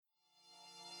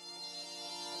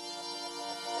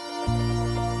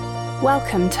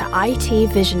Welcome to IT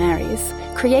Visionaries,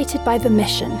 created by The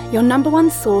Mission, your number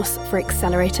one source for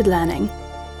accelerated learning.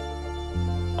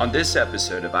 On this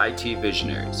episode of IT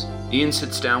Visionaries, Ian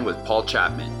sits down with Paul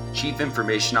Chapman, Chief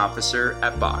Information Officer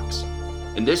at Box.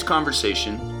 In this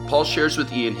conversation, Paul shares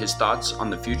with Ian his thoughts on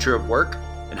the future of work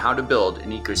and how to build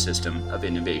an ecosystem of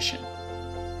innovation.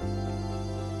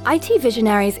 IT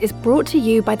Visionaries is brought to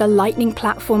you by the Lightning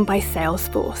Platform by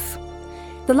Salesforce.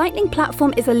 The Lightning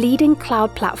Platform is a leading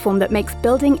cloud platform that makes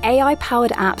building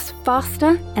AI-powered apps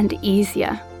faster and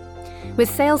easier. With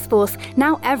Salesforce,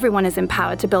 now everyone is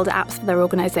empowered to build apps for their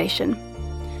organization.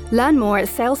 Learn more at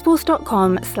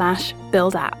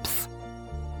salesforce.com/buildapps.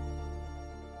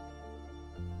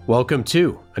 Welcome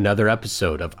to another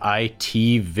episode of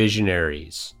IT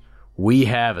Visionaries. We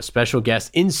have a special guest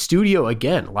in studio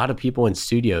again. A lot of people in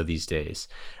studio these days.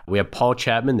 We have Paul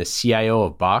Chapman, the CIO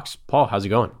of Box. Paul, how's it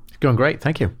going? Going great,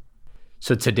 thank you.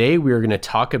 So today we are going to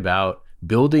talk about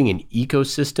building an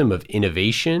ecosystem of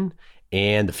innovation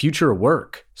and the future of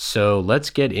work. So let's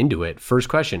get into it. First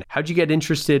question, how'd you get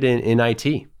interested in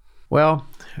IT? Well,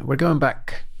 we're going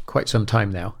back quite some time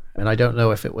now, and I don't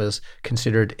know if it was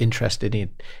considered interested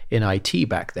in IT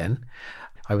back then.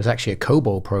 I was actually a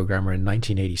COBOL programmer in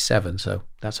 1987, so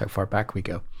that's how far back we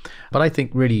go. But I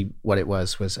think really what it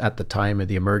was at the time of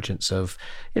the emergence of,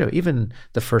 even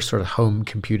the first sort of home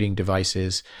computing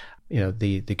devices,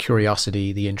 the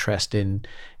curiosity, the interest in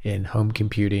home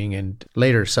computing, and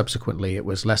later subsequently it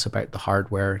was less about the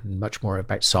hardware and much more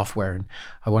about software. And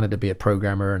I wanted to be a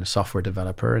programmer and a software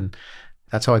developer, and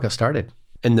that's how I got started.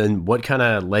 And then what kind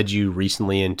of led you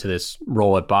recently into this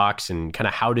role at Box, and kind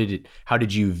of how did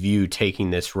you view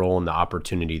taking this role and the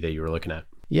opportunity that you were looking at?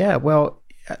 Yeah, well,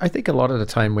 I think a lot of the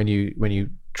time when you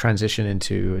transition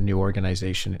into a new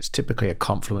organization, it's typically a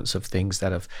confluence of things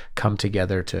that have come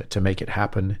together to make it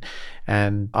happen.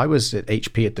 And I was at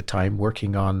HP at the time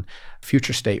working on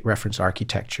future state reference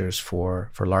architectures for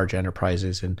large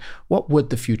enterprises. And what would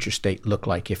the future state look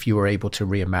like if you were able to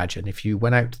reimagine? If you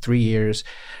went out 3 years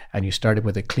and you started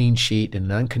with a clean sheet and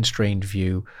an unconstrained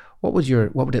view, what would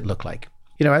it look like?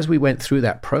 As we went through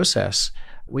that process,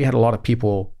 we had a lot of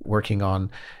people working on,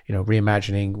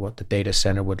 reimagining what the data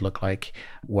center would look like,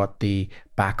 what the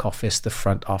back office, the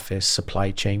front office,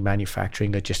 supply chain,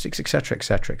 manufacturing, logistics, et cetera, et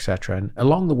cetera, et cetera. And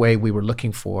along the way, we were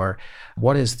looking for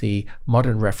what is the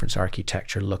modern reference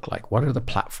architecture look like? What are the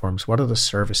platforms? What are the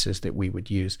services that we would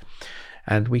use?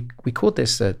 And we called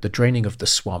this the draining of the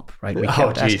swamp, right? We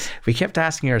kept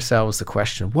asking ourselves the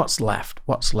question, what's left?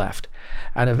 What's left?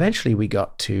 And eventually we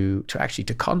got to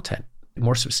content.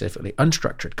 More specifically,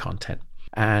 unstructured content.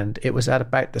 And it was at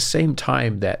about the same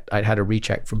time that I'd had a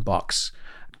reach out from Box,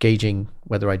 gauging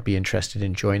whether I'd be interested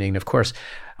in joining. And of course,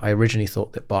 I originally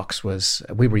thought that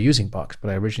we were using Box, but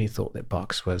I originally thought that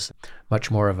Box was much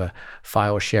more of a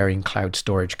file sharing cloud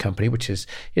storage company, which is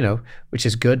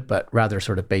good, but rather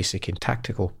sort of basic and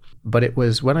tactical. But it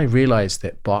was when I realized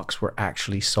that Box were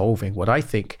actually solving what I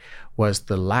think was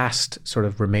the last sort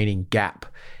of remaining gap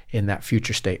in that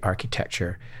future state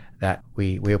architecture that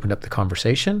we opened up the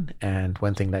conversation, and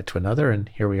one thing led to another, and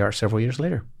here we are several years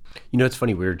later. It's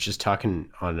funny, we were just talking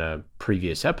on a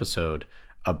previous episode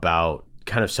about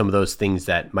kind of some of those things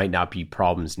that might not be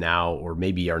problems now, or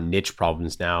maybe are niche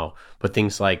problems now, but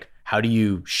things like, how do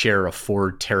you share a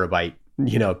 4 terabyte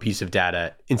piece of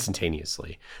data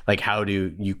instantaneously? Like, how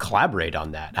do you collaborate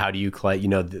on that? How do you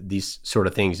these sort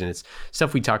of things? And it's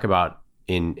stuff we talk about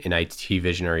in IT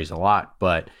Visionaries a lot,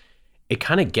 but it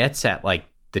kind of gets at like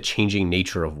the changing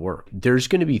nature of work. There's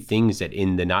going to be things that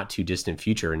in the not too distant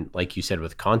future, and like you said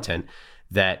with content,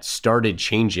 that started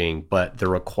changing, but the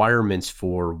requirements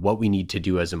for what we need to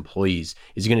do as employees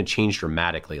is going to change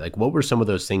dramatically. Like, what were some of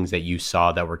those things that you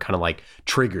saw that were kind of like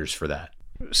triggers for that?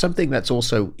 Something that's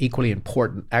also equally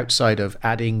important outside of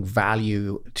adding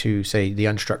value to, say, the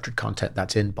unstructured content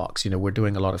that's in Box. We're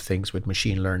doing a lot of things with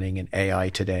machine learning and AI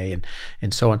today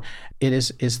and so on. It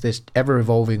is this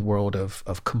ever-evolving world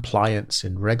of compliance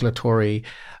and regulatory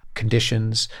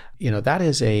conditions. That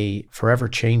is a forever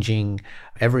changing,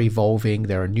 ever evolving.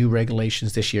 There are new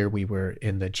regulations this year. We were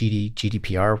in the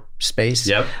GDPR space.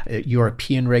 Yep.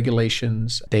 European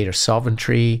regulations, data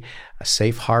sovereignty,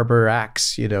 safe harbor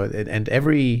acts, and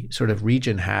every sort of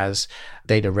region has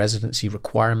data residency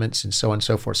requirements and so on and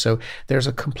so forth. So there's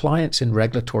a compliance and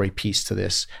regulatory piece to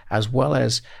this, as well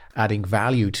as adding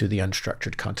value to the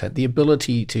unstructured content. The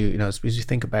ability to, as you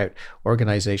think about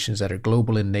organizations that are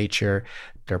global in nature,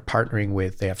 they're partnering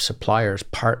with, they have suppliers,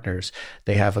 partners,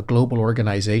 they have a global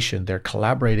organization, they're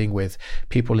collaborating with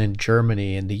people in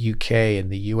Germany, in the UK, in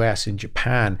the US, in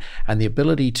Japan, and the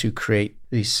ability to create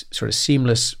these sort of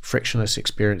seamless, frictionless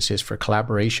experiences for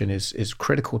collaboration is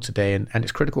critical today, and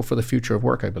it's critical for the future of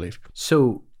work, I believe.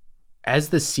 So as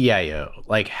the CIO,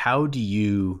 like, how do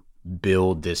you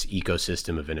build this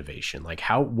ecosystem of innovation? Like,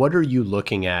 what are you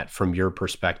looking at from your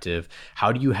perspective?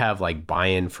 How do you have like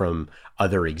buy-in from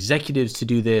other executives to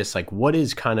do this? Like,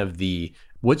 what's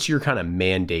your kind of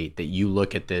mandate that you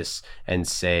look at this and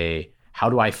say, how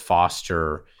do I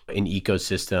foster an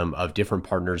ecosystem of different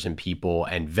partners and people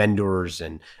and vendors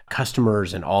and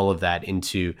customers and all of that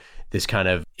into this kind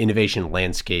of innovation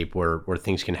landscape where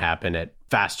things can happen at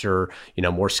faster,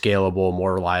 more scalable,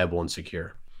 more reliable and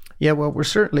secure? Yeah, well, we're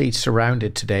certainly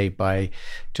surrounded today by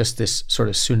just this sort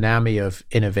of tsunami of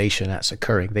innovation that's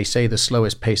occurring. They say the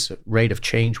slowest rate of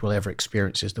change we'll ever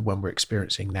experience is the one we're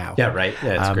experiencing now. Yeah, right.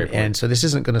 Yeah, that's a great point. And so this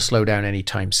isn't going to slow down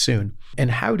anytime soon.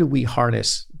 And how do we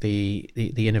harness the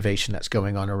innovation that's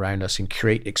going on around us and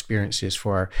create experiences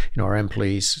for our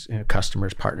employees,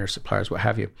 customers, partners, suppliers, what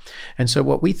have you? And so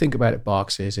what we think about at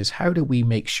Box is how do we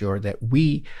make sure that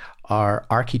we are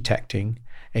architecting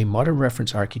a modern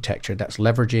reference architecture that's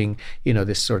leveraging,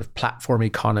 this sort of platform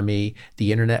economy,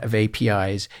 the internet of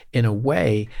APIs, in a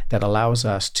way that allows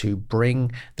us to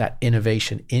bring that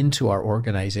innovation into our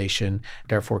organization,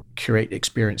 therefore create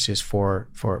experiences for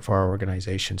our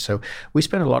organization. So we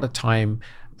spend a lot of time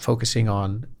focusing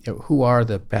on who are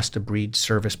the best of breed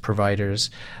service providers,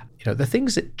 the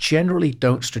things that generally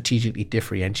don't strategically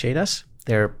differentiate us.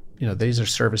 These are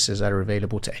services that are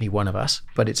available to any one of us,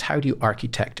 but it's how do you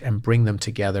architect and bring them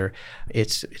together?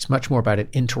 It's much more about an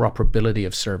interoperability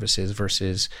of services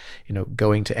versus,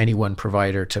 going to any one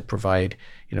provider to provide,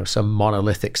 some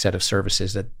monolithic set of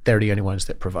services that they're the only ones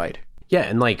that provide. Yeah.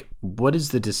 And like, what does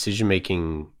the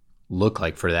decision-making look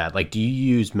like for that? Like, do you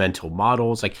use mental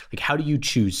models? Like how do you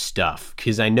choose stuff?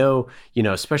 Because I know,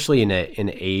 especially in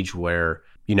an age where,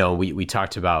 we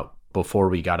talked about before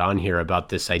we got on here about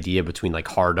this idea between like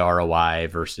hard ROI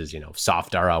versus,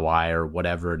 soft ROI or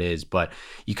whatever it is. But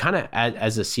you kind of,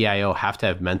 as a CIO, have to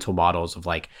have mental models of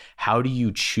like, how do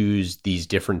you choose these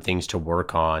different things to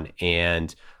work on?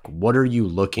 And what are you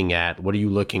looking at? What are you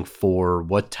looking for?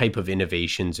 What type of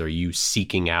innovations are you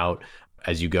seeking out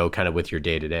as you go kind of with your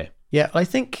day to day? Yeah, I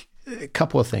think a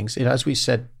couple of things, as we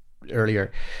said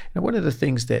earlier, one of the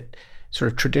things that sort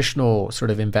of traditional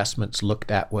sort of investments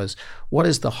looked at was, what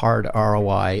is the hard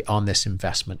ROI on this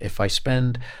investment? If I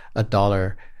spend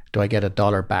 $1, do I get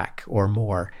 $1 back or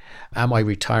more? Am I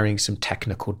retiring some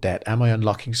technical debt? Am I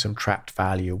unlocking some trapped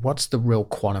value? What's the real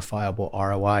quantifiable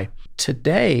ROI?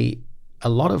 Today, a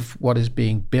lot of what is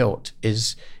being built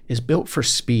is built for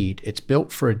speed. It's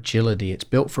built for agility. It's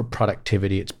built for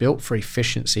productivity. It's built for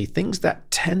efficiency, things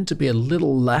that tend to be a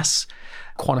little less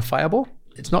quantifiable.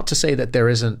 It's not to say that there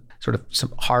isn't sort of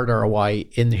some hard ROI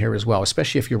in here as well,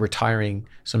 especially if you're retiring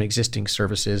some existing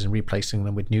services and replacing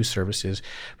them with new services.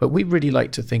 But we really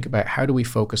like to think about, how do we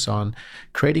focus on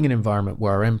creating an environment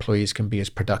where our employees can be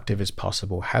as productive as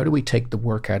possible? How do we take the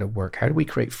work out of work? How do we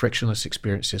create frictionless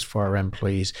experiences for our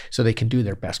employees so they can do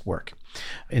their best work?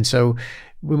 And so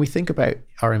when we think about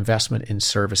our investment in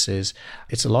services,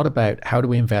 it's a lot about how do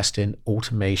we invest in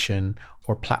automation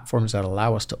or platforms that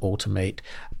allow us to automate,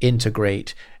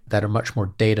 integrate, that are much more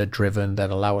data driven, that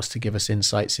allow us to give us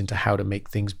insights into how to make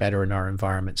things better in our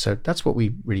environment. So that's what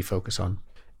we really focus on.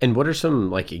 And what are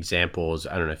some like examples?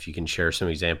 I don't know if you can share some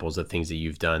examples of things that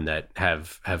you've done that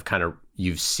have kind of,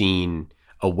 you've seen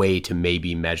a way to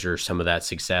maybe measure some of that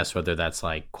success, whether that's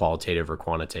like qualitative or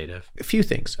quantitative? A few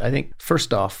things. I think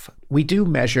first off, we do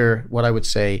measure what I would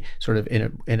say sort of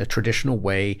in a traditional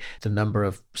way, the number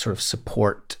of sort of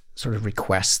support sort of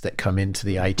requests that come into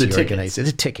the IT organization,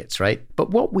 the tickets, right?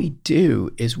 But what we do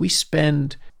is we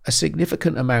spend a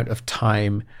significant amount of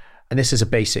time, and this is a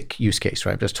basic use case,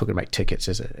 right? I'm just talking about tickets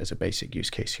as a basic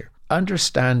use case here.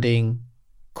 Understanding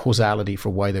causality for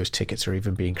why those tickets are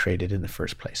even being created in the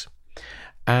first place.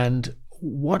 And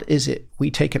what is it?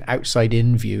 We take an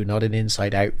outside-in view, not an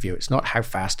inside-out view. It's not how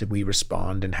fast did we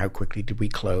respond and how quickly did we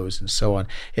close and so on.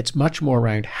 It's much more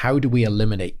around how do we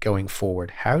eliminate going forward?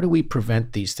 How do we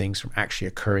prevent these things from actually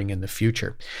occurring in the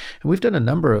future? And we've done a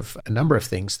number of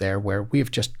things there where we've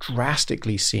just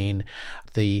drastically seen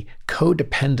the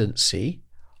codependency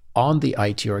on the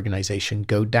IT organization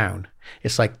go down.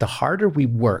 It's like the harder we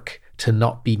work to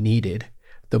not be needed,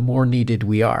 the more needed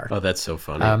we are. Oh, that's so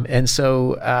funny. And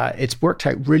so it's worked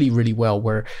out really, really well,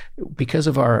 where because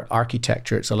of our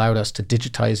architecture, it's allowed us to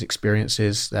digitize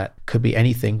experiences that could be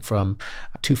anything from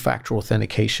two-factor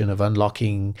authentication of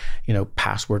unlocking,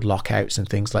 password lockouts and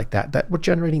things like that, that we're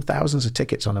generating thousands of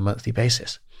tickets on a monthly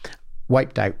basis.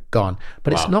 Wiped out, gone.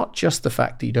 But It's not just the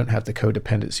fact that you don't have the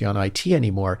codependency on IT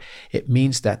anymore. It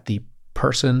means that the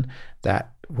person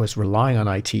that was relying on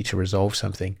IT to resolve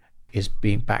something is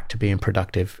being back to being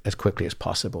productive as quickly as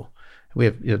possible. We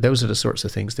have, those are the sorts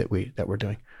of things that we're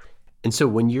doing. And so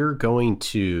when you're going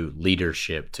to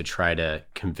leadership to try to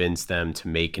convince them to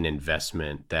make an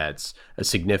investment that's a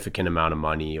significant amount of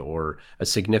money or a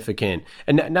significant,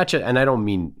 and not just, and I don't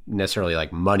mean necessarily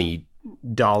like money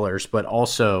dollars, but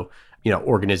also,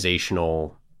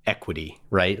 organizational equity,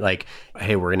 right? Like,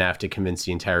 hey, we're going to have to convince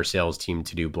the entire sales team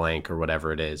to do blank or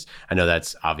whatever it is. I know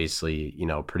that's obviously,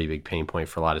 a pretty big pain point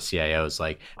for a lot of CIOs.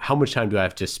 Like, how much time do I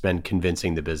have to spend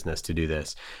convincing the business to do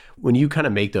this? When you kind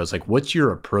of make those, like, what's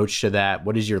your approach to that?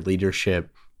 What is your leadership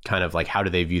kind of like? How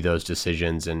do they view those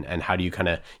decisions? And how do you kind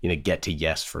of, get to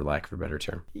yes, for lack of a better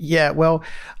term? Yeah, well,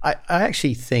 I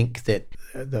actually think that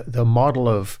the model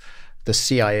of the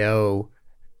CIO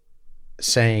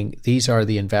saying these are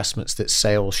the investments that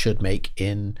sales should make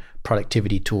in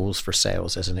productivity tools for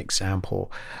sales, as an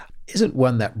example, isn't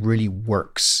one that really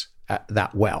works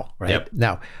that well, right? Yep.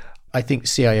 Now, I think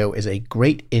CIO is a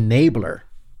great enabler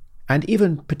and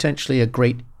even potentially a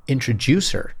great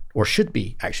introducer, or should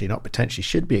be, actually not potentially,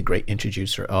 should be a great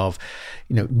introducer of,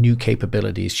 new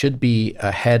capabilities, should be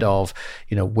ahead of,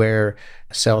 where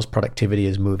sales productivity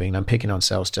is moving. And I'm picking on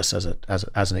sales just as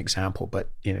an example, but,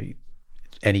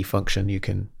 any function you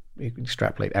can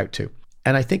extrapolate out to.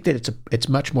 And I think that it's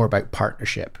much more about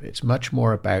partnership. It's much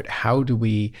more about how do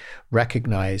we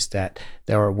recognize that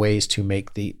there are ways to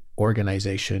make the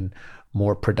organization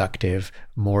more productive,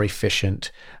 more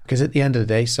efficient. Because at the end of the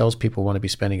day, salespeople want to be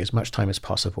spending as much time as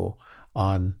possible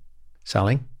on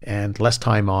selling and less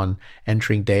time on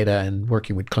entering data and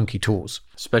working with clunky tools.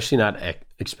 Especially not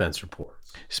expense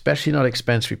reports. Especially not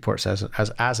expense reports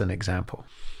as an example.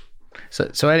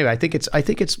 So anyway, I think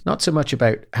it's not so much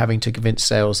about having to convince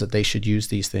sales that they should use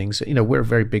these things. We're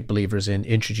very big believers in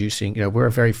introducing, we're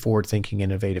a very forward-thinking,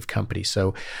 innovative company.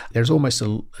 So there's almost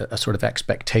a sort of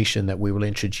expectation that we will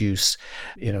introduce,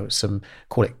 some,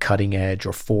 call it cutting edge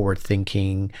or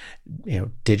forward-thinking,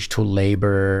 digital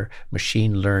labor,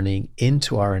 machine learning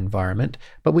into our environment.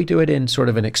 But we do it in sort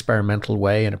of an experimental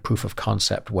way and a proof of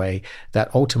concept way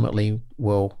that ultimately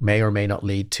may or may not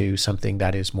lead to something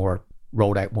that is more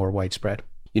rolled out, more widespread.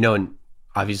 And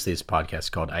obviously this podcast is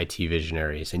called IT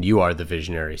Visionaries, and you are the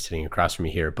visionary sitting across from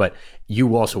me here, but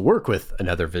you also work with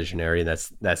another visionary, and that's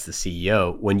the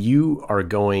CEO. When you are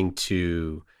going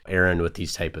to Aaron with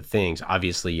these type of things,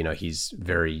 obviously, he's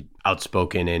very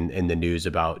outspoken in the news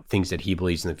about things that he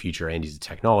believes in the future, and he's a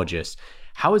technologist.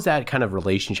 How is that kind of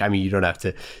relationship? I mean, you don't have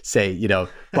to say,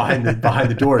 behind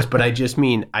the doors, but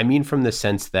I mean from the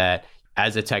sense that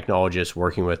as a technologist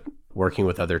working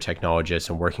with other technologists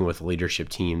and working with a leadership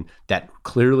team that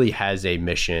clearly has a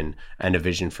mission and a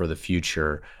vision for the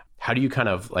future, how do you kind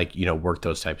of work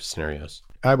those types of scenarios?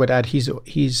 I would add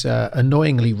he's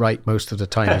annoyingly right most of the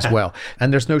time as well.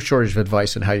 And there's no shortage of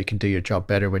advice on how you can do your job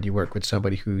better when you work with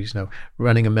somebody who's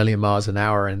running 1,000,000 miles an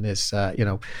hour and is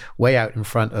way out in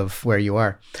front of where you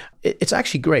are. It's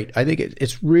actually great. I think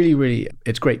it's really, really,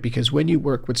 it's great because when you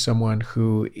work with someone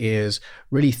who is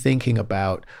really thinking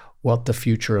about what the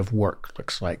future of work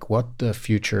looks like, what the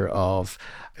future of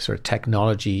sort of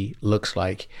technology looks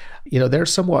like,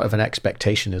 there's somewhat of an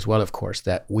expectation as well, of course,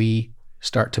 that we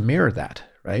start to mirror that,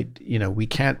 right? We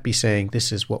can't be saying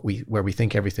this is where we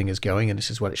think everything is going and this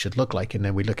is what it should look like. And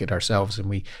then we look at ourselves and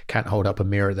we can't hold up a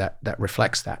mirror that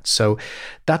reflects that. So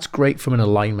that's great from an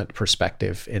alignment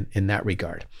perspective in that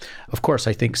regard. Of course,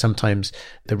 I think sometimes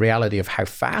the reality of how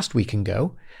fast we can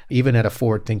go, even at a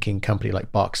forward-thinking company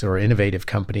like Box or an innovative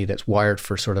company that's wired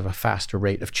for sort of a faster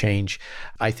rate of change,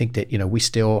 I think that, we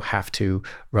still have to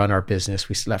run our business.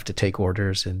 We still have to take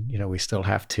orders and, we still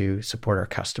have to support our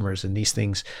customers and these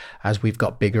things. As we've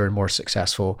got bigger and more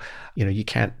successful, you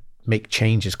can't make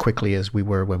change as quickly as we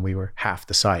were when we were half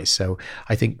the size. So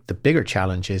I think the bigger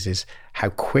challenge is how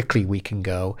quickly we can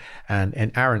go.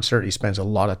 And Aaron certainly spends a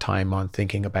lot of time on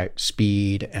thinking about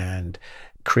speed and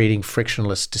creating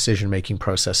frictionless decision-making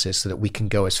processes so that we can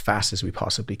go as fast as we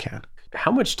possibly can. How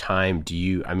much time do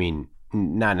you,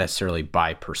 not necessarily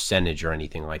by percentage or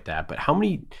anything like that, but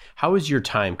how is your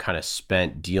time kind of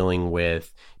spent dealing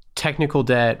with technical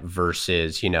debt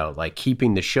versus, like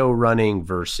keeping the show running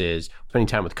versus spending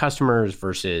time with customers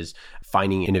versus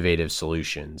finding innovative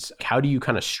solutions? How do you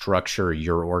kind of structure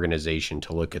your organization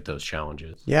to look at those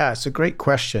challenges? Yeah, it's a great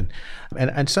question.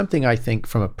 And something I think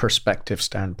from a perspective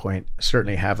standpoint,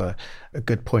 certainly have a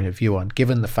good point of view on,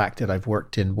 given the fact that I've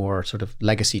worked in more sort of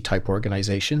legacy type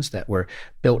organizations that were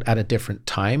built at a different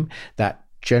time, that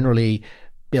generally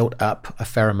built up a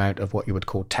fair amount of what you would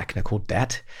call technical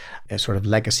debt, a sort of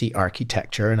legacy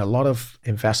architecture, and a lot of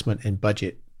investment in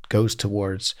budget goes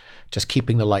towards just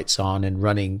keeping the lights on and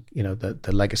running,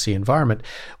 the legacy environment,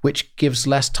 which gives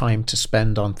less time to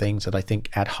spend on things that I think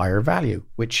add higher value,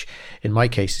 which in my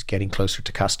case is getting closer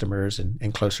to customers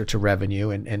and closer to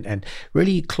revenue and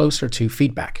really closer to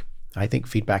feedback. I think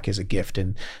feedback is a gift,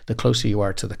 and the closer you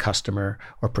are to the customer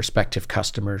or prospective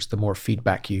customers, the more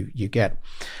feedback you get.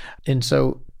 And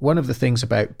so one of the things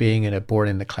about being in a born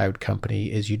in the cloud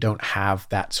company is you don't have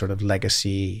that sort of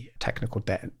legacy technical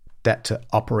debt to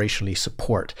operationally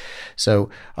support. So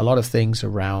a lot of things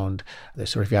around the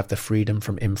sort of, you have the freedom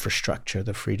from infrastructure,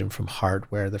 the freedom from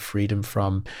hardware, the freedom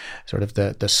from sort of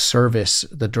the service,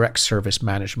 the direct service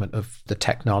management of the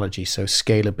technology. So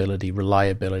scalability,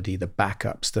 reliability, the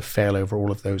backups, the failover,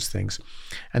 all of those things.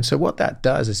 And so what that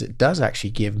does is it does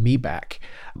actually give me back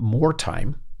more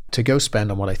time to go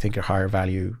spend on what I think are higher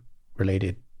value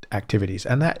related activities.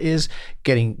 And that is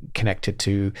getting connected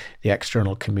to the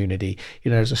external community.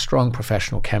 There's a strong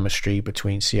professional chemistry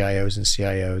between CIOs and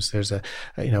CIOs. There's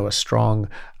a strong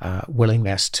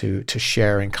willingness to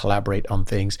share and collaborate on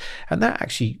things. And that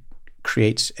actually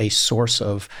creates a source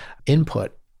of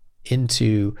input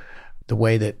into the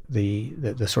way that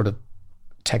the sort of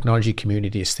technology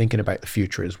community is thinking about the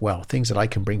future as well, things that I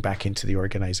can bring back into the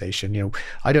organization.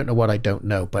 I don't know what I don't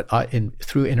know, but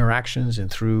through interactions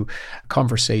and through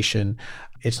conversation,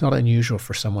 it's not unusual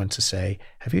for someone to say,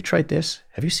 have you tried this?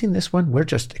 Have you seen this one? We're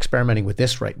just experimenting with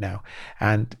this right now.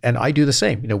 And I do the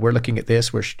same. We're looking at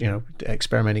this, we're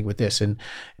experimenting with this. And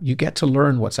you get to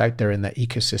learn what's out there in that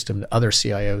ecosystem that other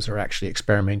CIOs are actually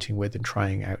experimenting with and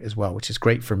trying out as well, which is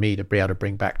great for me to be able to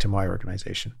bring back to my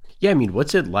organization. Yeah,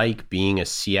 what's it like being a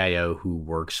CIO who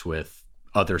works with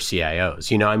other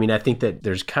CIOs? I think that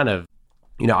there's kind of,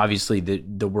 obviously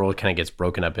the world kind of gets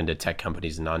broken up into tech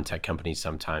companies and non-tech companies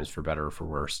sometimes, for better or for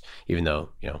worse, even though,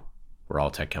 we're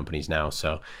all tech companies now.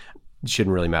 So it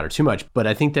shouldn't really matter too much. But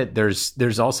I think that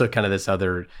there's also kind of this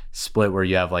other split where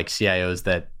you have like CIOs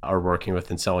that are working with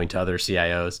and selling to other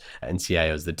CIOs and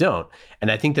CIOs that don't.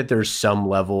 And I think that there's some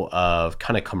level of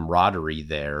kind of camaraderie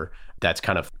there that's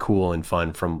kind of cool and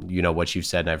fun from, what you've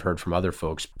said and I've heard from other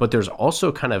folks. But there's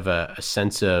also kind of a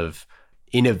sense of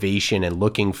innovation and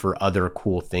looking for other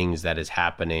cool things that is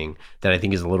happening that I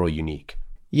think is a little unique.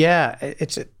 Yeah,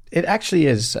 it actually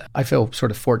is. I feel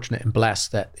sort of fortunate and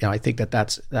blessed that I think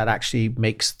that actually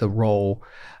makes the role,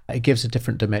 it gives a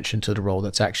different dimension to the role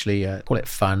that's actually call it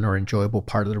fun or enjoyable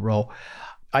part of the role.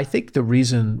 I think the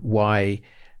reason why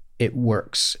it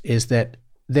works is that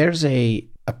there's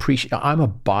I'm a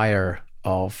buyer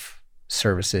of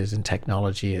services and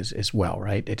technology as well,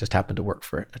 right? It just happened to work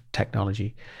for a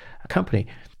technology company.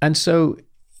 And so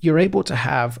you're able to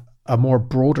have a more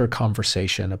broader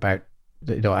conversation about,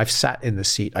 I've sat in the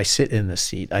seat, I sit in the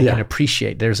seat, I can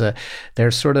appreciate. There's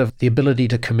sort of the ability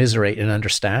to commiserate and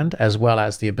understand, as well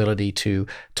as the ability to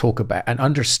talk about and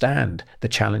understand the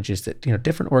challenges that,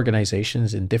 different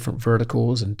organizations in different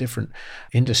verticals and different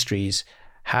industries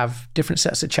have different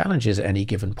sets of challenges at any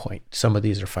given point. Some of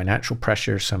these are financial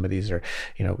pressures. Some of these are,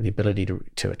 the ability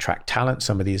to attract talent.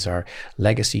 Some of these are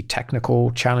legacy technical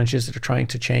challenges that are trying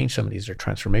to change. Some of these are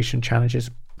transformation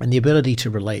challenges. And the ability to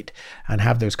relate and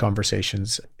have those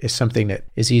conversations is something that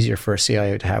is easier for a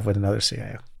CIO to have with another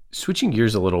CIO. Switching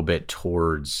gears a little bit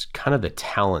towards kind of the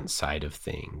talent side of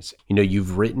things.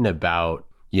 You've written about,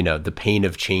 the pain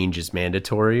of change is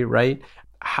mandatory, right?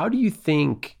 How do you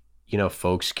think,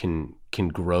 folks can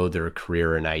grow their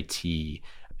career in IT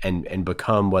and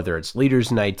become, whether it's leaders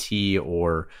in IT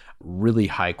or really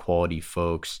high quality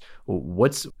folks?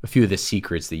 What's a few of the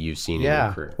secrets that you've seen in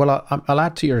your career? Well, I'll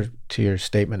add to your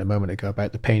statement a moment ago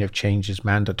about the pain of change is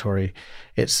mandatory.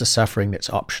 It's the suffering that's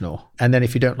optional. And then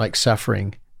if you don't like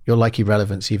suffering, you'll like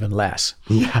irrelevance even less.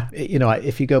 Yeah.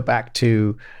 If you go back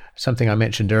to something I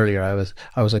mentioned earlier, I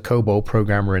was a COBOL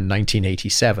programmer in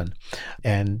 1987,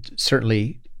 and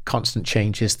certainly constant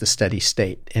change is the steady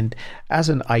state. And as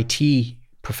an IT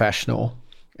professional,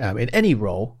 in any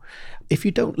role, if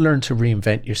you don't learn to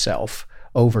reinvent yourself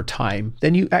over time,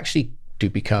 then you actually do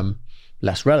become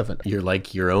less relevant. You're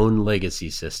like your own legacy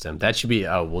system. That should be,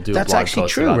 we'll do a blog post about that.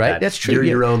 That's true, right? That's true. You're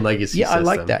your own legacy system. Yeah, I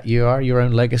like that. You are your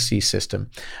own legacy system.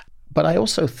 But I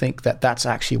also think that that's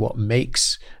actually what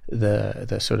makes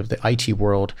the sort of the IT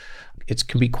world, it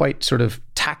can be quite sort of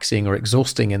taxing or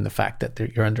exhausting in the fact that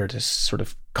you're under this sort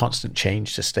of constant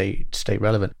change to stay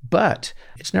relevant. But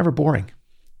it's never boring.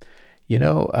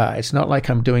 It's not like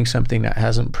I'm doing something that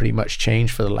hasn't pretty much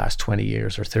changed for the last 20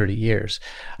 years or 30 years.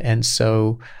 And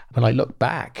so when I look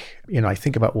back, I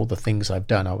think about all the things I've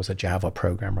done. I was a Java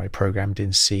programmer. I programmed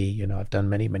in C. I've done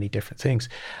many, many different things.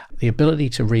 The ability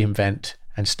to reinvent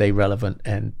and stay relevant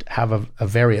and have a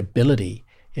variability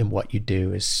in what you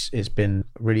do has been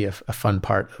really a fun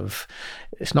part of.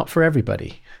 It's not for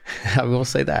everybody. I will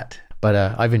say that. But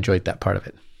I've enjoyed that part of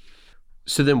it.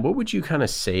 So then what would you kind of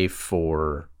say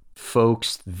for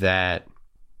folks that,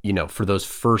 for those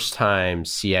first-time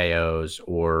CIOs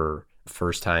or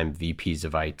first-time VPs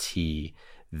of IT,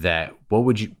 that what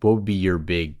would be your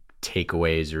big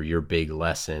takeaways or your big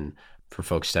lesson for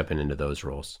folks stepping into those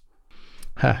roles?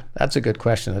 That's a good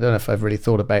question. I don't know if I've really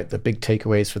thought about the big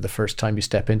takeaways for the first time you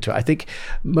step into it. I think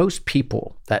most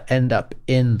people that end up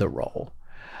in the role,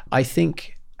 I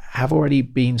think, have already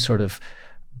been sort of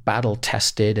battle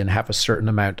tested and have a certain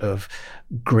amount of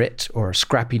grit or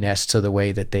scrappiness to the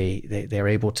way that they're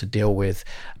able to deal with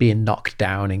being knocked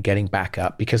down and getting back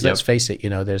up. Because let's face it,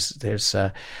 there's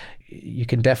you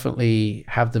can definitely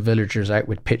have the villagers out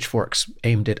with pitchforks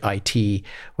aimed at IT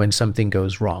when something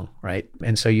goes wrong, right?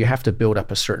 And so you have to build up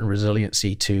a certain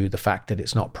resiliency to the fact that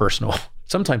it's not personal.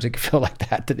 Sometimes it can feel like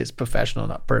that it's professional,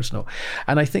 not personal.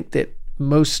 And I think that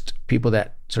most people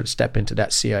that sort of step into that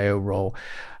CIO role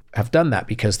have done that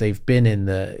because they've been in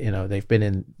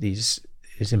these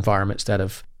environments that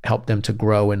have helped them to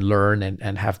grow and learn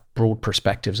and have broad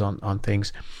perspectives on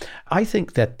things. I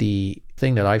think that the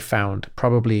thing that I found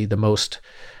probably the most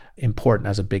important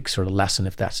as a big sort of lesson,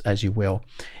 if that's as you will,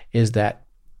 is that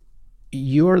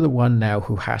you're the one now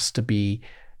who has to be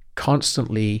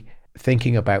constantly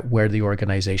thinking about where the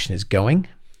organization is going,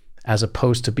 as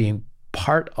opposed to being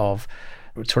part of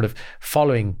sort of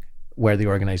following where the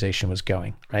organization was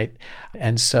going, right?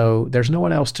 And so there's no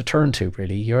one else to turn to,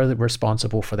 really. You're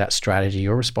responsible for that strategy.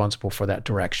 You're responsible for that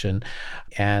direction.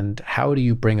 And how do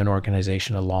you bring an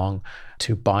organization along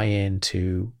to buy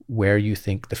into where you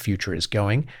think the future is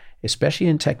going, especially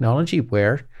in technology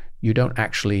where you don't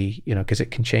actually, because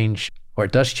it can change, or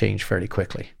it does change fairly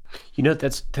quickly.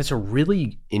 That's a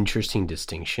really interesting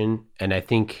distinction. And I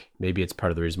think maybe it's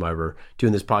part of the reason why we're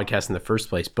doing this podcast in the first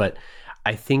place. But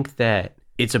I think that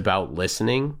it's about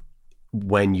listening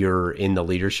when you're in the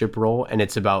leadership role, and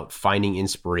it's about finding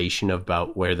inspiration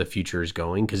about where the future is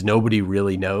going, because nobody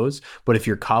really knows. But if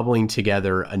you're cobbling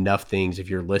together enough things, if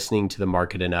you're listening to the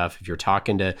market enough, if you're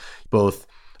talking to both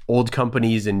old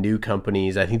companies and new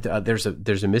companies, I think there's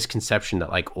a misconception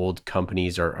that like old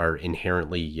companies are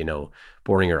inherently,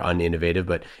 boring or uninnovative.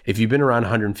 But if you've been around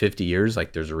 150 years,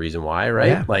 like there's a reason why, right?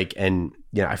 Yeah. Like, and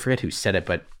I forget who said it,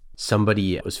 but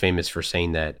somebody was famous for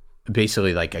saying that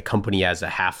basically like a company has a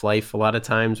half-life a lot of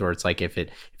times, where it's like if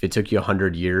it took you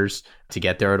 100 years to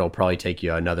get there, it'll probably take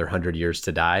you another 100 years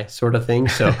to die, sort of thing.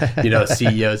 So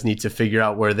CEOs need to figure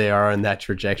out where they are on that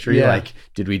trajectory. Yeah. Like,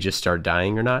 did we just start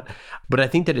dying or not? But I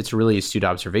think that it's a really astute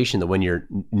observation that when you're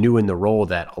new in the role,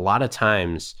 that a lot of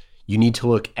times you need to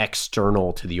look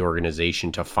external to the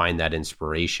organization to find that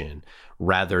inspiration,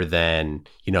 rather than,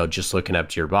 just looking up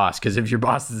to your boss. Because if your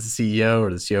boss is the CEO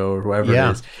or the COO or whoever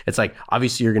it is, it's like,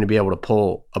 obviously you're going to be able to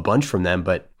pull a bunch from them,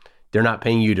 but they're not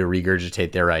paying you to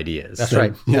regurgitate their ideas. That's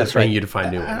right. They're paying you to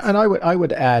find new ones. And I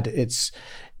would add, it's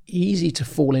easy to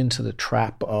fall into the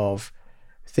trap of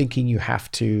thinking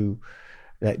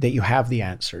that you have the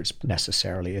answers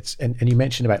necessarily. And you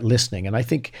mentioned about listening, and I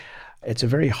think it's a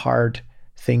very hard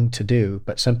thing to do,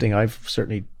 but something I've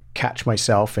certainly catch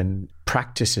myself and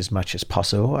practice as much as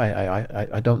possible.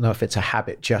 I don't know if it's a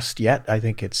habit just yet. I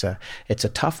think it's a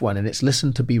tough one, and it's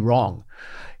listen to be wrong.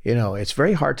 It's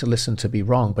very hard to listen to be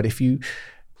wrong, but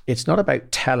it's not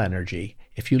about tell energy.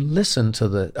 If you listen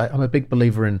to I'm a big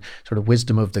believer in sort of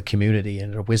wisdom of the community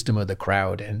and the wisdom of the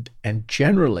crowd, and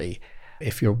generally,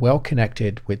 if you're well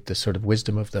connected with the sort of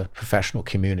wisdom of the professional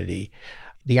community,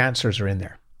 the answers are in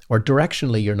there. Or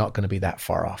directionally, you're not going to be that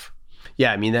far off.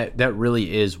 Yeah, I mean, that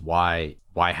really is why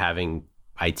having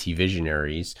IT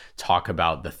visionaries talk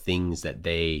about the things that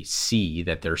they see,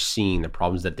 that they're seeing, the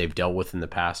problems that they've dealt with in the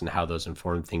past, and how those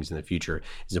inform things in the future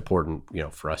is important,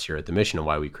 for us here at The Mission, and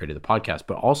why we created the podcast.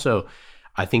 But also,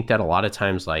 I think that a lot of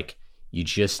times, like, you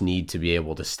just need to be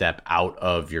able to step out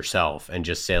of yourself and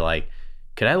just say, like,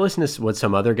 could I listen to what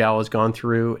some other gal has gone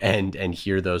through and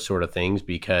hear those sort of things?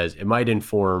 Because it might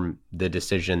inform the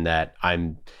decision that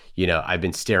I've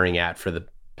been staring at for the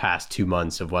past 2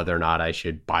 months of whether or not I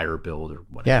should buy or build or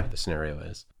whatever the scenario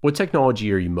is. What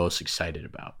technology are you most excited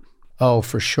about? Oh,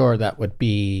 for sure, that would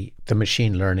be the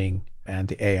machine learning and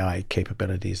the AI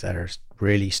capabilities that are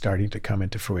really starting to come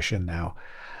into fruition now.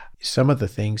 Some of the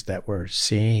things that we're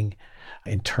seeing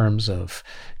in terms of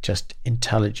just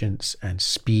intelligence and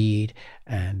speed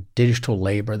and digital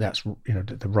labor, that's,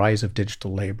 the rise of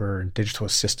digital labor and digital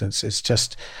assistance is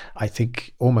just, I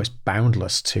think, almost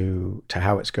boundless to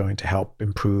how it's going to help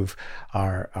improve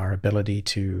our ability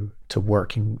to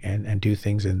work and do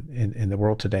things in the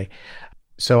world today.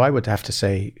 So I would have to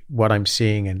say what I'm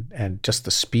seeing and just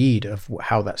the speed of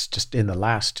how that's just in the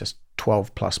last just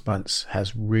 12 plus months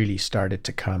has really started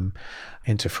to come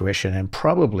into fruition. And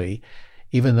probably,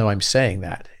 even though I'm saying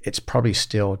that, it's probably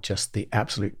still just the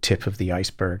absolute tip of the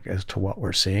iceberg as to what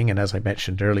we're seeing. And as I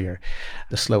mentioned earlier,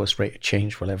 the slowest rate of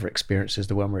change we'll ever experience is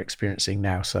the one we're experiencing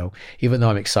now. So even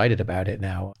though I'm excited about it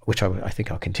now, which I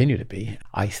think I'll continue to be,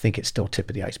 I think it's still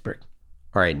tip of the iceberg.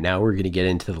 All right, now we're going to get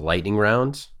into the lightning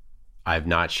round. I've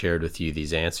not shared with you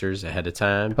these answers ahead of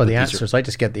time. Oh, the answers. I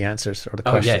just get the answers or the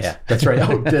questions. Yeah. That's right.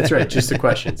 Oh, that's right. Just the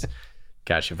questions.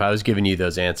 Gosh, if I was giving you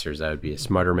those answers, I would be a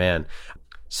smarter man.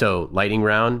 So lightning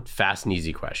round, fast and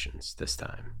easy questions this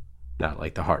time, not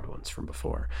like the hard ones from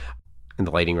before. And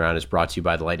the lightning round is brought to you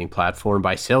by the Lightning Platform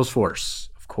by Salesforce,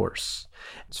 of course.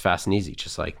 It's fast and easy,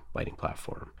 just like Lightning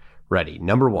Platform. Ready.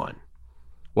 Number 1,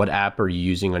 what app are you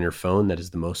using on your phone that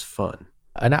is the most fun?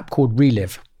 An app called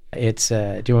Relive. It's, do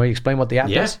you want me to explain what the app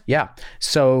is? Yeah.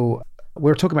 So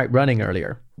we were talking about running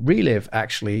earlier. Relive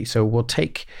actually, so we'll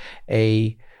take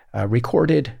a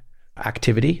recorded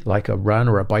activity like a run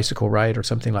or a bicycle ride or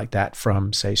something like that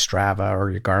from, say, Strava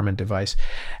or your Garmin device,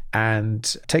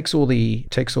 and takes all the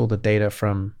data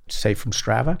from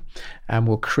Strava, and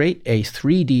we'll create a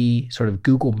 3D sort of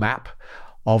Google map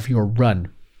of your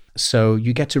run. So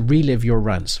you get to relive your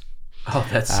runs. Oh,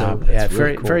 that's really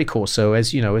very cool. Very cool. So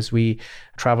as we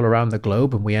travel around the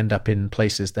globe and we end up in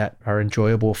places that are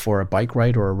enjoyable for a bike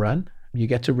ride or a run, you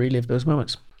get to relive those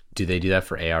moments. Do they do that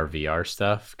for AR, VR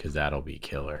stuff? Because that'll be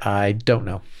killer. I don't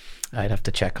know. I'd have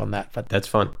to check on that. But that's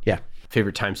fun. Yeah.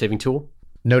 Favorite time-saving tool?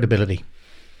 Notability.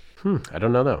 I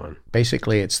don't know that one.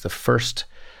 Basically, it's the first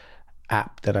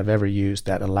app that I've ever used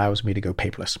that allows me to go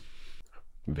paperless.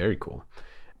 Very cool.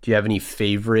 Do you have any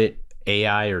favorite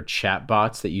AI or chat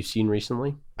bots that you've seen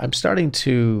recently? I'm starting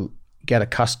to get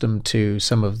accustomed to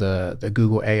some of the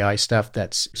Google AI stuff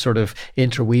that's sort of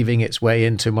interweaving its way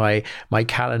into my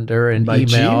calendar and my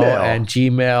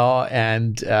Gmail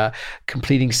and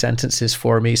completing sentences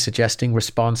for me, suggesting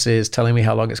responses, telling me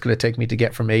how long it's going to take me to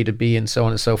get from A to B, and so on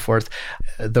and so forth.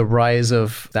 The rise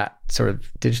of that sort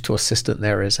of digital assistant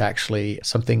there is actually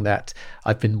something that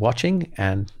I've been watching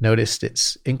and noticed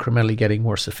it's incrementally getting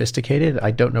more sophisticated.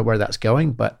 I don't know where that's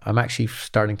going, but I'm actually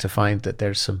starting to find that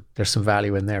there's some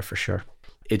value in there for sure.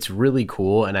 It's really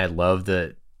cool, and I love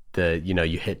the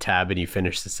you hit tab and you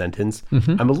finish the sentence.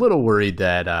 I'm a little worried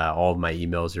that all of my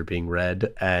emails are being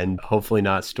read and hopefully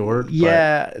not stored.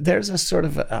 Yeah, there's a sort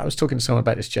of, I was talking to someone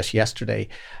about this just yesterday.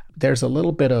 There's a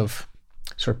little bit of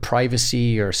sort of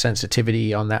privacy or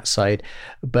sensitivity on that side,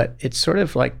 but it's sort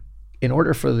of like, in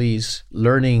order for these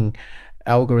learning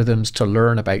algorithms to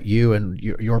learn about you and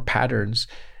your patterns,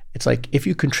 it's like if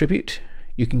you contribute,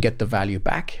 you can get the value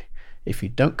back. If you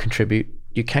don't contribute,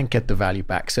 you can't get the value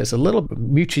back. So it's a little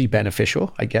mutually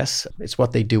beneficial, I guess. It's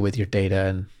what they do with your data,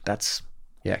 and that's,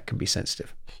 it can be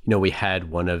sensitive. We had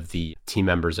one of the team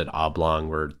members at Oblong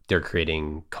where they're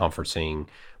creating conferencing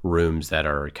rooms that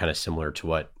are kind of similar to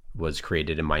what was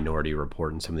created in Minority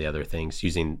Report and some of the other things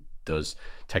using those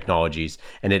technologies.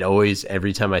 And it always,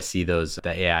 every time I see those,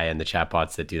 the AI and the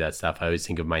chatbots that do that stuff, I always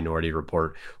think of Minority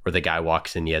Report, where the guy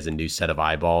walks in, he has a new set of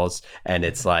eyeballs, and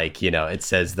it's like, it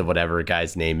says the whatever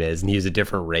guy's name is, and he's a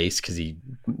different race because he,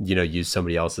 used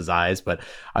somebody else's eyes. But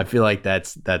I feel like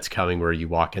that's coming, where you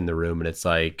walk in the room and it's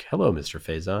like, hello, Mr.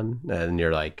 Faison. And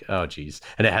you're like, oh, geez.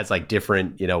 And it has like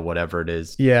different, whatever it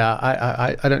is. Yeah,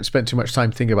 I don't spend too much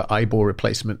time thinking about eyeball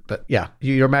replacement, but yeah,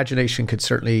 your imagination could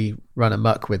certainly run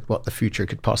amok with what the future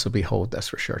could possibly hold, that's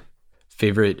for sure.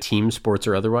 Favorite team sports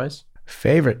or otherwise?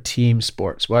 Favorite team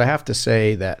sports? Well, I have to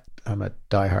say that I'm a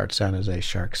diehard San Jose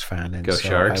Sharks fan, and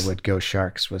Sharks. I would go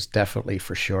Sharks was definitely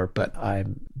for sure, but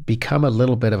I've become a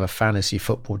little bit of a fantasy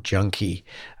football junkie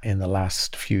in the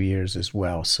last few years as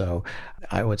well. So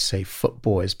I would say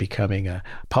football is becoming a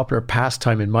popular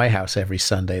pastime in my house every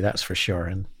Sunday, that's for sure.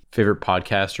 And favorite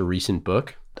podcast or recent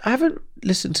book? I haven't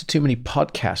listened to too many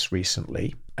podcasts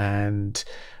recently, and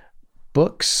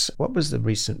books. What was the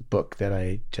recent book that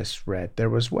I just read? There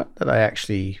was one that I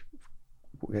actually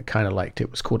kind of liked. It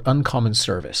was called Uncommon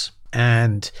Service.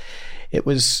 And it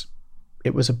was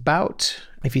about,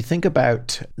 if you think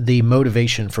about the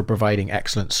motivation for providing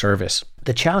excellent service,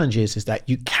 the challenge is that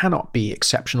you cannot be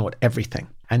exceptional at everything.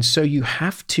 And so you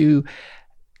have to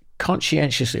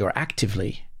conscientiously or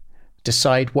actively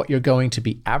decide what you're going to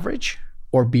be average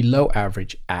or below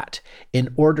average at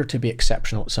in order to be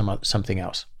exceptional at something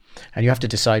else. And you have to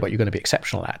decide what you're going to be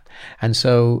exceptional at. And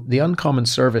so the uncommon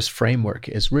service framework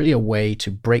is really a way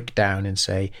to break down and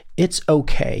say, it's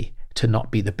okay to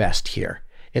not be the best here.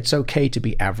 It's okay to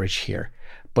be average here,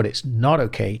 but it's not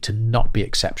okay to not be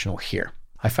exceptional here.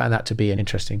 I found that to be an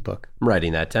interesting book. I'm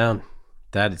writing that down.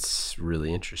 That's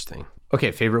really interesting.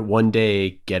 Okay, favorite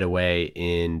one-day getaway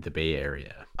in the Bay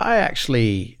Area? I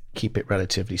actually keep it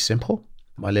relatively simple.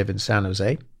 I live in San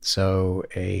Jose, so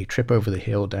a trip over the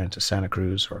hill down to Santa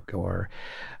Cruz or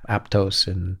Aptos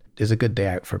and is a good day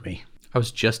out for me. I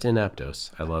was just in Aptos.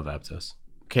 I love Aptos.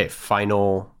 Okay,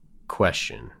 final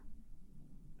question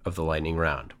of the lightning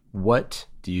round. What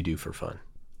do you do for fun?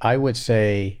 I would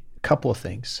say a couple of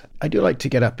things. I do like to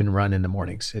get up and run in the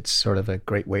mornings. It's sort of a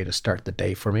great way to start the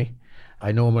day for me.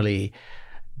 I normally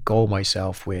goal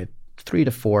myself with 3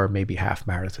 to 4, maybe half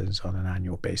marathons on an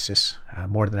annual basis.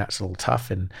 More than that's a little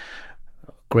tough, and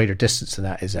greater distance than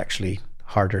that is actually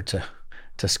harder to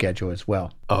schedule as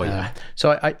well. Oh yeah.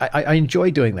 So I enjoy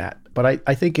doing that, but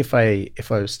I think if I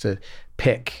was to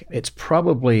pick, it's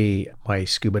probably my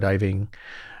scuba diving.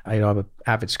 I'm an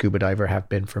avid scuba diver, have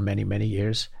been for many, many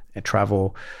years. I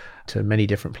travel to many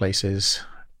different places,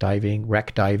 diving,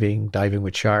 wreck diving, diving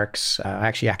with sharks. I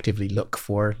actually actively look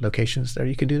for locations there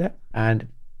you can do that. And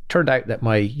turned out that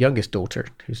my youngest daughter,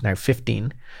 who's now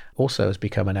 15, also has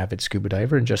become an avid scuba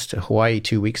diver. And just to Hawaii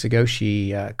 2 weeks ago,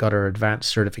 she got her advanced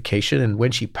certification. And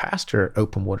when she passed her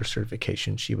open water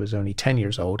certification, she was only 10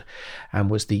 years old and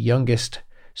was the youngest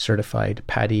certified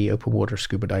PADI open water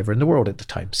scuba diver in the world at the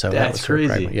time. So that was crazy.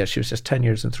 Primary. Yeah, she was just 10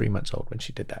 years and 3 months old when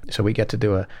she did that. So we get to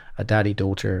do a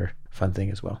daddy-daughter fun thing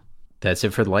as well. That's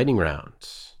it for the lightning round.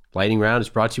 Lightning Round is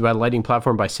brought to you by Lightning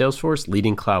Platform by Salesforce,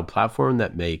 leading cloud platform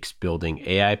that makes building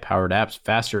AI-powered apps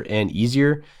faster and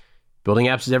easier. Building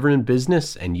apps is everyone's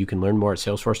business, and you can learn more at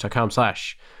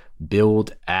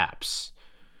salesforce.com/buildapps.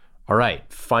 All right,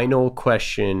 final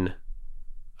question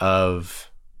of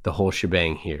the whole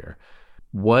shebang here.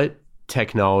 What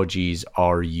technologies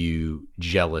are you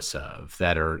jealous of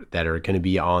that are going to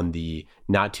be on the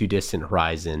not too distant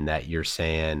horizon that you're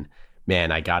saying,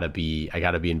 man, I gotta be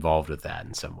involved with that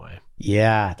in some way?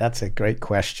 Yeah, that's a great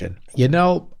question.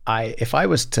 If I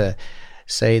was to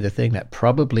say the thing that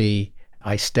probably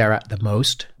I stare at the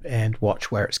most and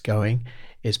watch where it's going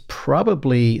is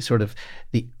probably sort of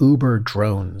the Uber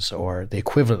drones, or the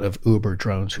equivalent of Uber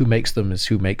drones. Who makes them is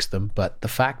who makes them. But the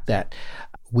fact that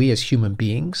we as human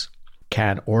beings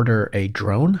can order a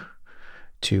drone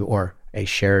or a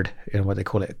shared, what they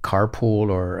call it, carpool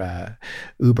or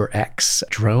UberX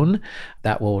drone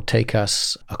that will take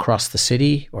us across the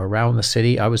city or around the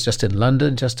city. I was just in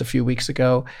London just a few weeks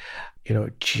ago.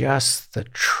 Just the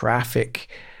traffic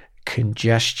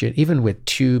congestion, even with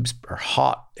tubes, are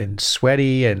hot and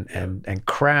sweaty and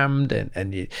crammed,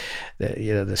 and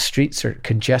the streets are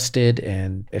congested.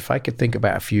 And if I could think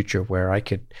about a future where I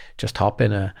could just hop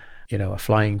in a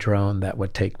flying drone that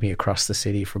would take me across the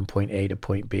city from point A to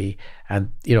point B.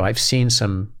 And, I've seen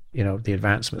some, the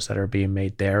advancements that are being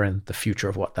made there and the future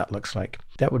of what that looks like.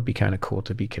 That would be kind of cool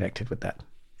to be connected with that.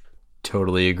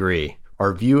 Totally agree.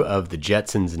 Our view of the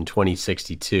Jetsons in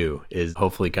 2062 is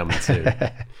hopefully coming soon.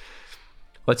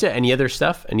 That's it. Any other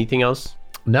stuff? Anything else?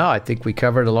 No, I think we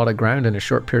covered a lot of ground in a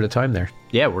short period of time there.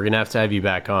 Yeah, we're going to have you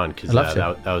back on because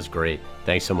that was great.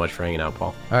 Thanks so much for hanging out,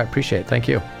 Paul. All right, appreciate it. Thank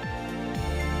you.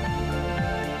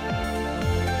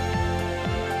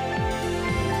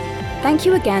 Thank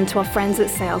you again to our friends at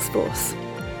Salesforce.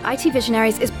 IT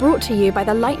Visionaries is brought to you by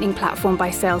the Lightning Platform by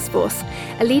Salesforce,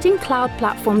 a leading cloud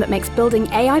platform that makes building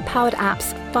AI-powered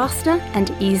apps faster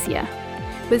and easier.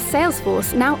 With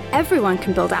Salesforce, now everyone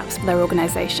can build apps for their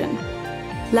organization.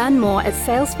 Learn more at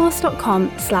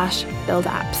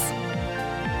salesforce.com/buildapps.